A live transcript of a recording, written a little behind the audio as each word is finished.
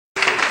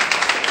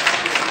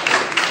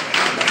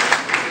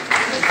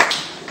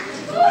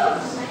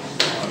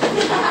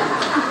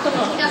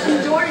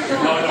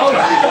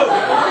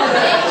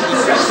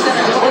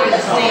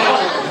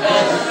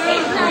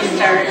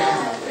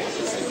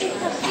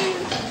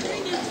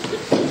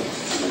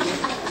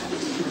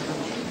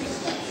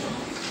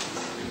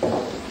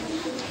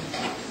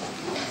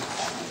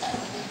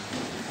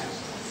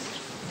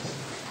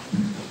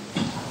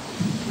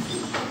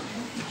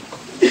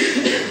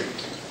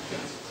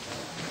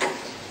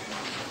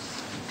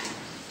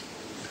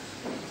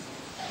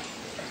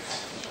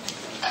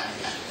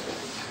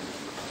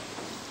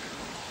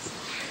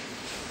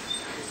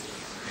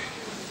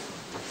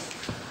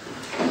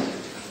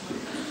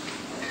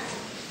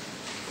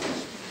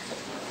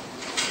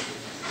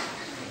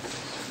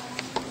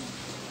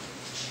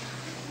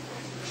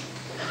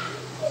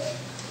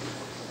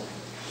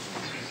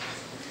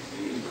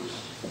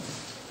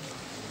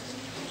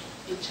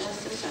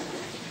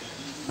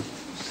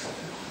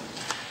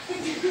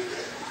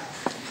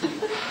We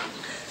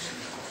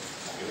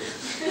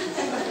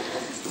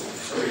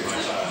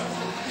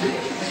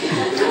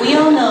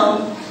all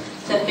know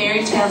that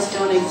fairy tales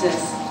don't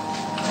exist.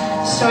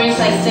 Stories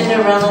like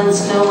Cinderella and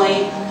Snow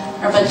White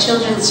are but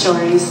children's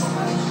stories.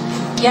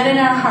 Yet in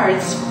our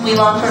hearts, we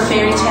long for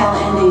fairy tale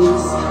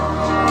endings.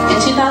 In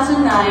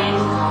 2009,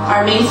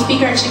 our main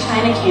speaker at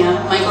Shekinah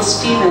Camp, Michael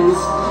Stevens,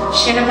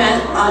 shared a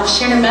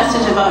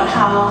message about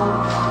how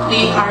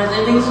we are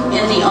living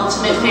in the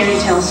ultimate fairy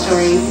tale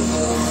story,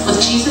 with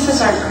Jesus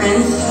as our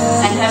prince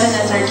and heaven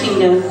as our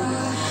kingdom.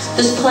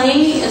 This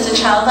play is a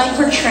childlike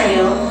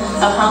portrayal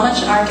of how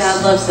much our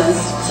God loves us.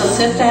 So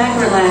sit back,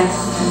 relax,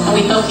 and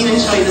we hope you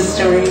enjoy the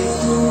story.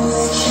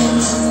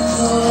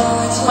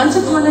 Once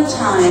upon a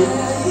time,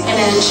 in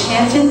an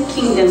enchanted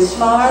kingdom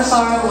far,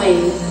 far away,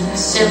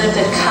 there lived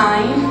a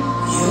kind,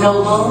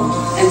 noble,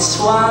 and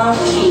suave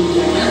king.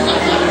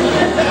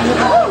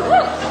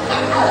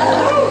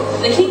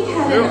 The king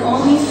had an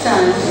only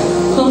son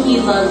whom he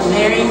loved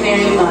very,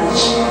 very much.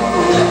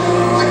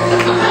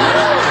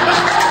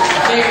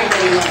 Very,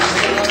 very much.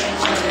 They loved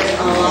each other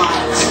a lot.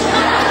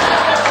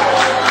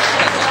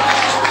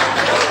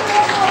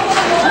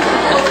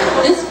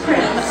 This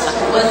prince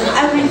was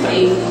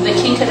everything the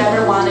king could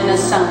ever want in a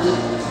son.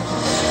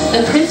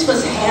 The prince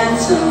was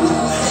handsome.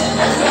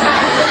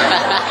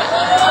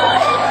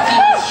 He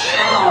was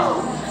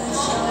strong.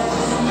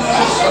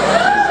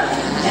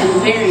 And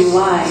very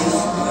wise.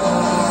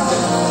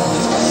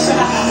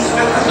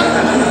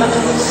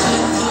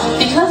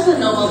 Because the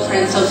noble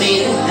prince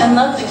obeyed and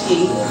loved the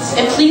king,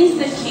 it pleased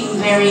the king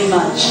very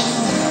much.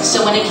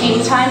 So when it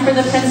came time for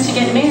the prince to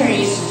get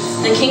married,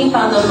 the king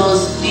found the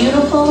most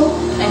beautiful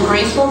and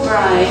graceful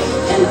bride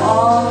in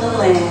all the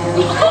land.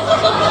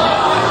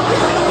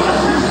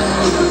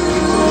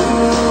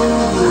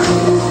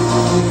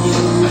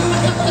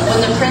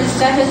 When the prince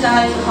set his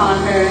eyes upon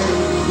her,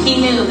 he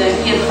knew that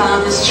he had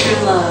found his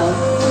true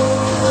love.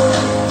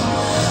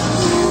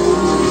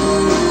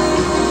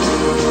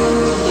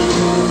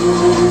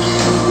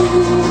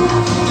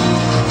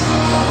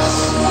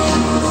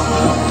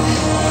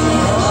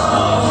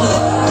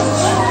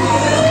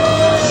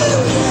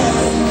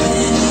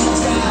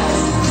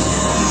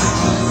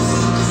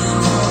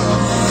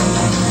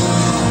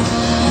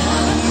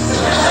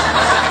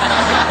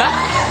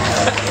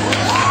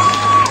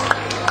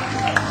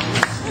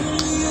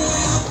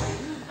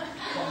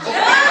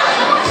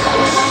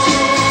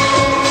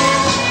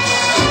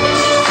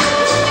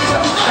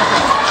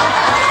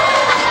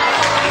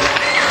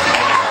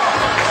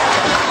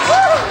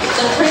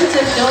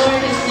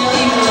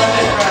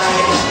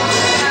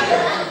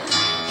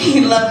 He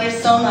loved her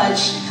so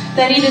much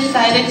that he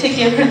decided to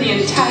give her the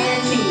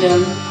entire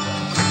kingdom.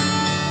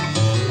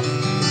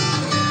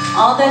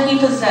 All that he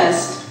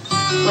possessed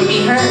would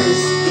be hers.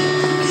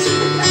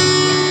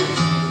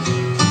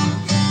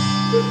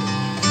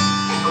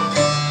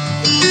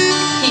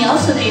 He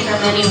also gave her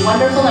many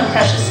wonderful and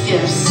precious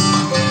gifts.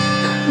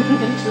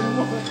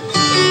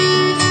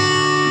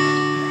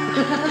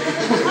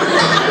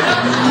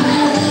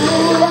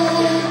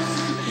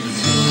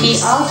 He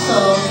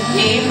also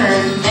gave her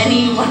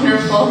many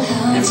wonderful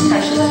and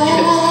precious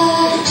gifts.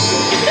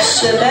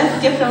 The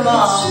best gift of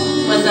all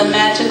was a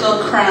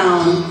magical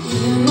crown.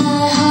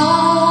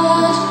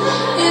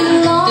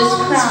 This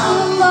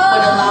crown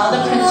would allow the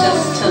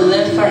princess to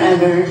live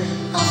forever.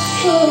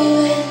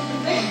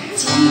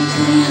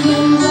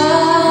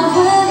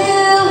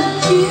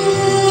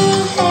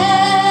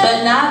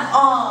 But not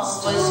all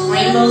was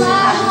rainbows and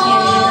cotton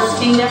candy in this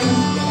kingdom,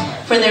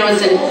 for there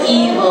was an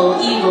evil,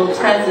 evil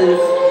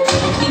presence.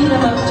 A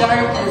kingdom of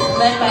darkness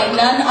led by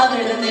none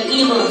other than the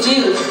evil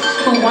Duke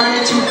who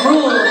wanted to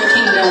rule the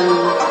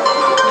kingdom.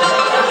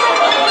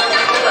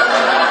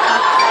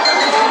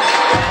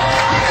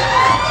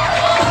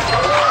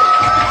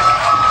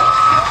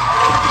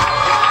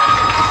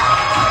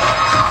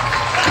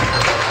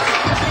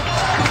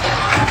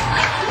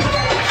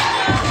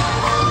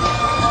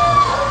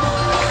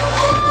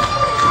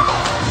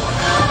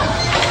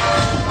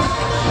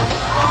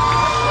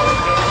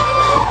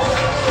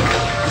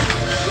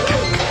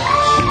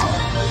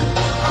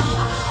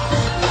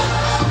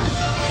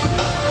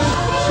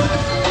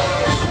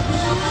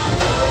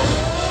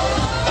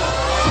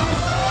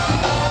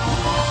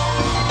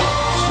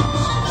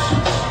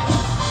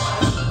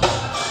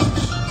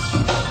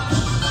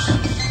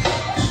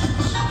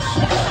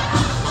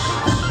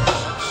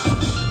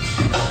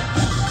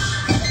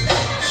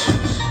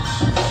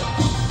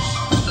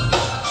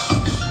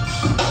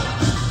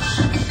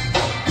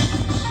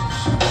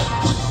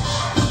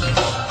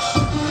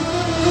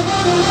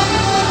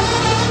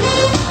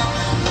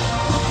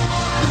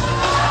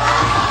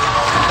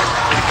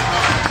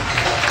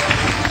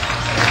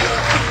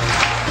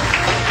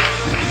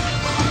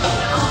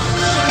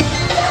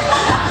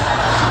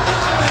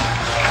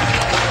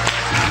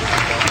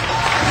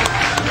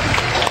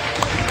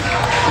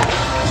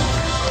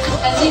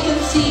 As you can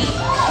see,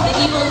 the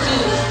evil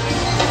Duke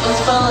was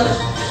full of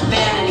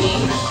vanity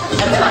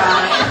and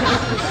pride,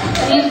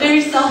 and he was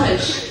very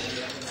selfish.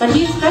 But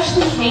he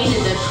especially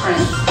hated the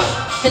prince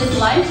His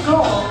life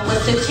goal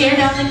was to tear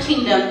down the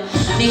kingdom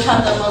and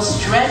become the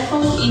most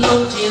dreadful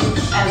evil duke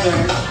ever.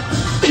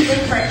 He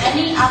looked for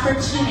any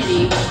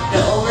opportunity to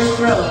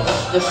overthrow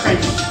the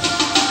prince.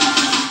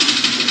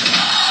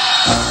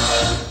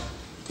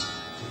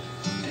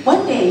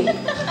 One day, the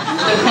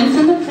prince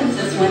and the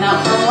princess went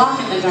out for a walk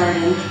in the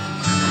garden.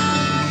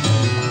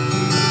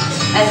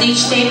 As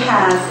each day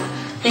passed,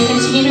 they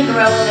continued to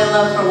grow in their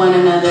love for one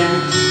another.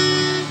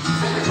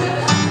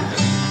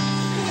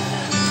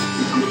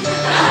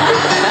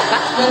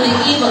 When the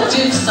evil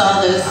duke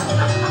saw this,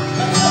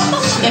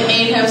 it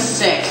made him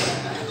sick.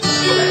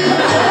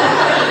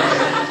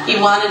 He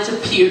wanted to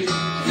puke.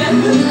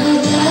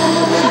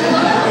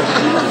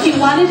 He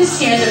wanted to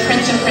tear the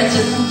prince and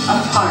princess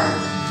apart.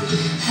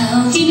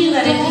 He knew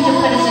that if he could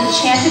put his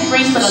enchanted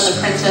bracelet on the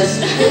princess,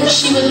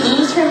 she would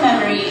lose her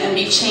memory and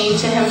be chained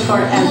to him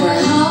forever.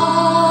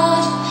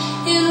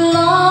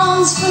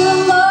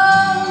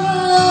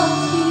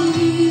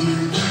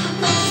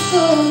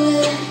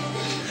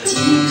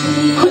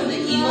 When the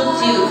evil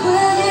duke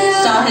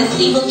saw his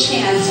evil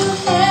chance,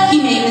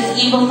 he made his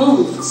evil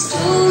moves.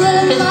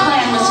 His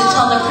plan was to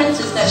tell the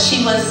princess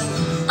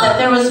that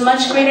there was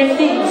much greater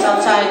things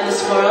outside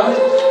this world,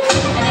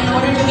 and in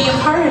order to be a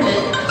part of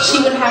it,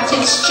 she would have to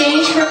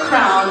exchange her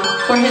crown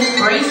for his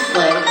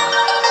bracelet.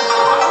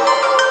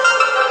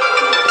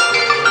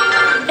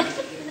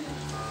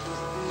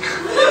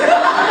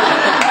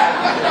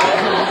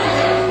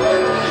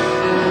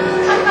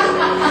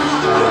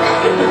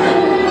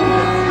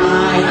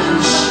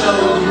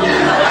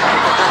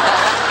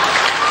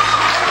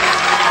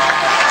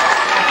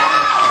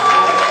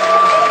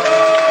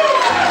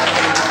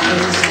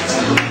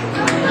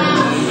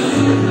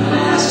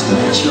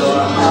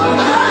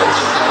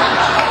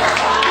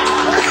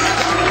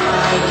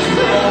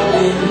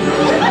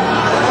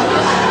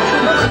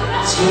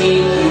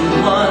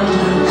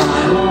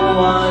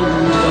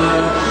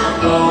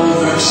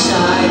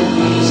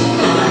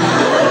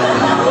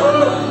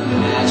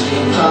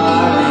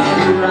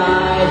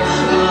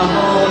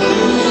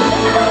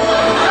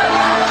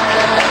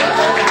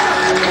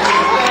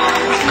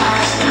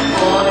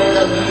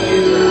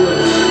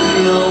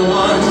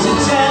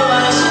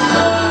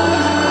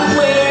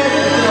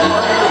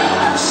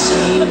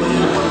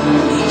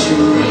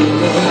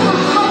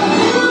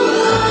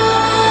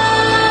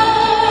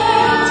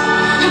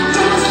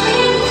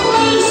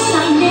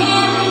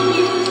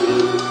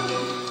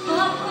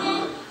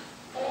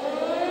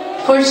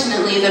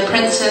 Fortunately, the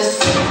princess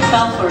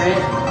fell for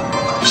it.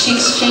 She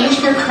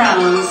exchanged her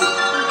crowns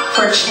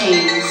for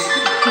chains.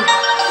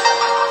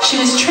 She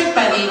was tricked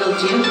by the evil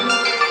duke.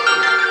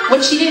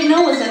 What she didn't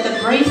know was that the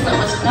bracelet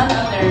was none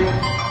other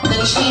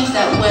than chains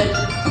that would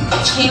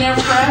chain her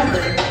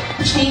forever.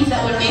 Chains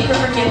that would make her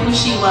forget who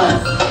she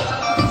was.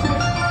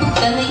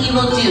 Then the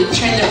evil duke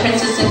turned the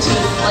princess into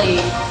a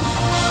slave.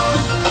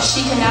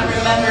 She could not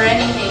remember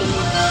anything.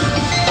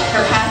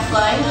 Her past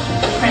life,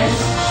 the prince,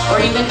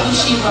 or even who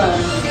she was.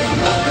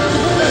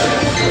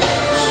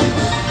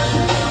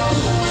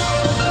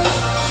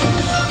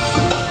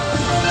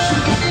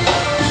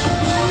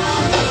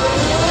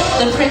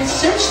 The prince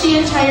searched the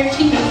entire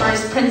kingdom for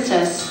his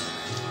princess.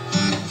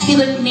 He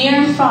looked near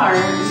and far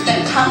and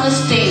spent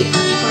countless days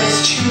looking for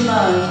his true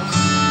love.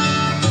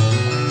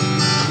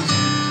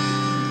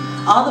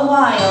 All the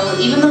while,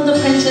 even though the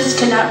princess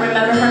could not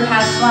remember her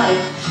past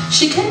life,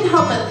 she couldn't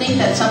help but think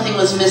that something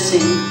was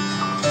missing.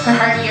 Her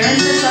heart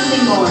yearned for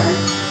something more,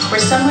 for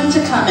someone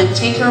to come and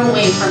take her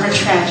away from her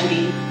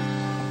tragedy.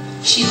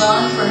 She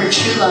longed for her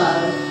true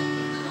love.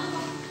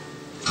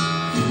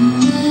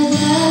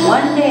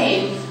 One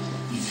day,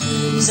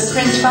 the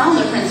prince found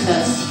the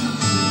princess.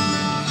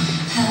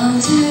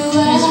 He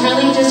was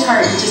really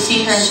disheartened to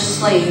see her as a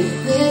slave.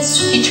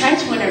 He tried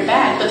to win her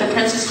back, but the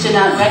princess did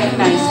not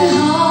recognize him.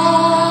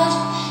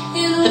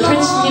 The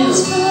prince knew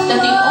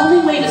that the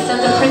only way to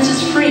set the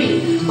princess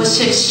free was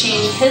to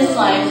exchange his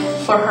life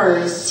for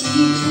hers.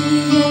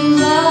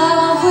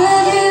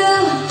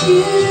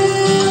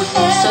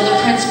 So the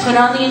prince put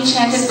on the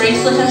enchanted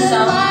bracelet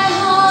himself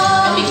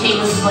and became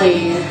a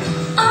slave.